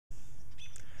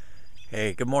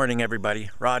Hey, good morning everybody.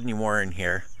 Rodney Warren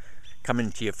here,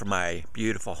 coming to you from my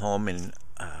beautiful home in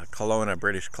Kelowna,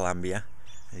 British Columbia.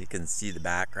 You can see the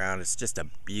background. It's just a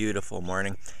beautiful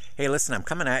morning. Hey, listen, I'm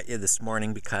coming at you this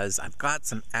morning because I've got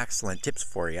some excellent tips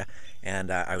for you.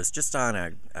 And I was just on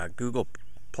a Google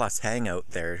Plus Hangout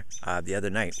there the other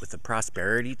night with the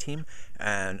Prosperity team.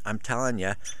 And I'm telling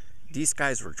you, these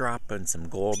guys were dropping some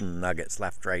golden nuggets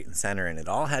left, right, and center. And it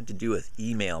all had to do with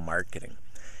email marketing.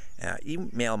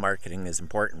 Email marketing is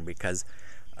important because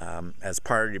as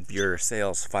part of your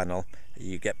sales funnel,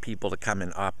 you get people to come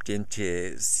and opt in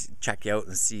to check you out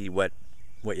and see what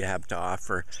you have to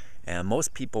offer. And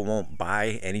most people won't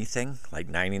buy anything, like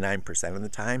 99% of the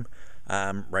time,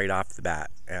 right off the bat.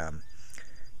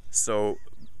 So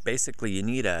basically you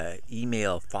need an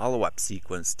email follow-up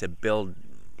sequence to build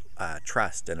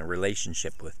trust and a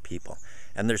relationship with people.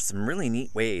 And there's some really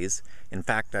neat ways. In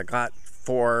fact, I got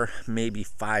 4, maybe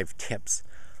 5 tips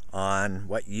on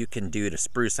what you can do to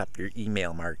spruce up your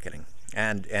email marketing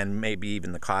and maybe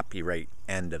even the copyright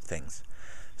end of things.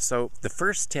 So the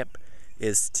first tip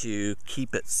is to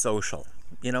keep it social.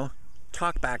 You know,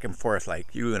 talk back and forth like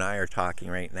you and I are talking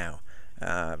right now.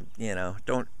 You know,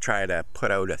 don't try to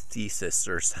put out a thesis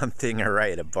or something or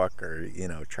write a book or, you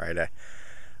know, try to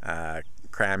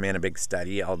cram in a big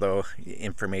study, although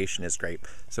information is great.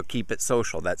 So keep it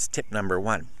social. That's tip number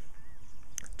 1.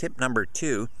 Tip number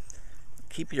 2,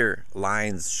 keep your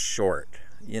lines short.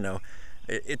 You know,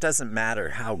 it doesn't matter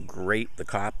how great the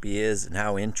copy is and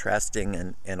how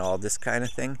interesting and all this kind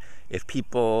of thing. If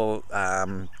people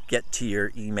get to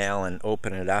your email and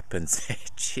open it up and say,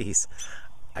 geez,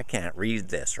 I can't read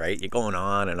this, right? You're going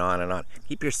on and on and on.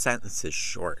 Keep your sentences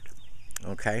short.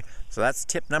 Okay, so that's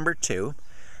tip number 2.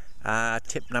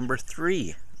 Tip number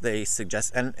 3, they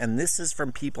suggest, and this is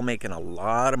from people making a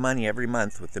lot of money every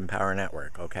month with Empower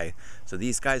Network, okay? So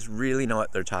these guys really know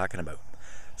what they're talking about.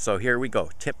 So here we go.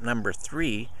 Tip number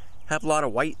 3, have a lot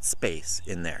of white space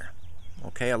in there,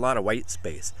 okay? A lot of white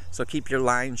space. So keep your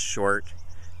lines short,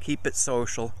 keep it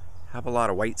social, have a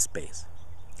lot of white space.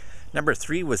 Number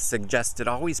 3 was suggested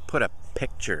always put a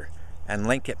picture and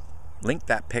link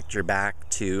that picture back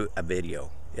to a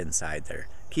video inside there.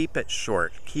 Keep it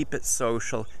short, keep it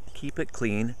social, keep it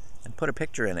clean, and put a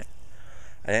picture in it.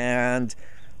 And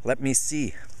let me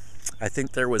see. I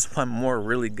think there was one more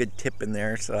really good tip in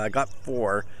there. So I got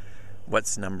 4.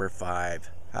 What's number 5?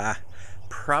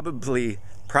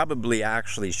 Probably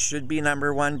actually should be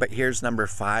number 1, but here's number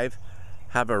 5.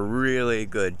 Have a really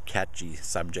good catchy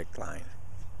subject line.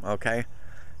 Okay?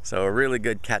 So a really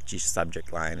good catchy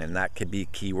subject line, and that could be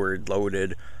keyword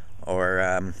loaded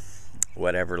or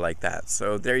whatever like that.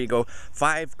 So there you go.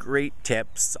 5 great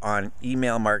tips on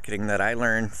email marketing that I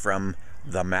learned from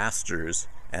the masters,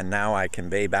 and now I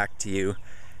convey back to you.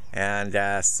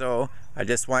 And so I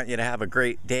just want you to have a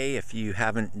great day. If you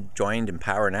haven't joined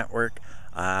Empower Network,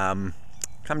 come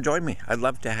join me. I'd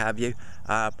love to have you.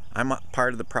 I'm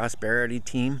part of the Prosperity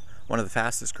team, one of the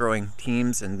fastest growing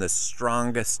teams and the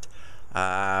strongest,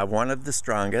 one of the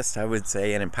strongest, I would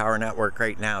say, in Empower Network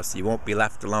right now, so you won't be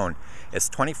left alone. It's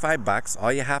 $25.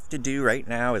 All you have to do right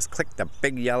now is click the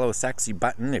big yellow sexy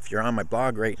button if you're on my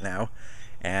blog right now.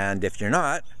 And if you're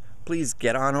not, please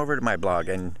get on over to my blog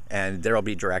and there will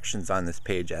be directions on this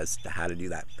page as to how to do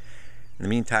that. In the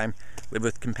meantime, live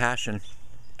with compassion,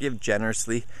 give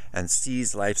generously, and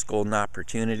seize life's golden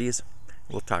opportunities.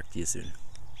 We'll talk to you soon.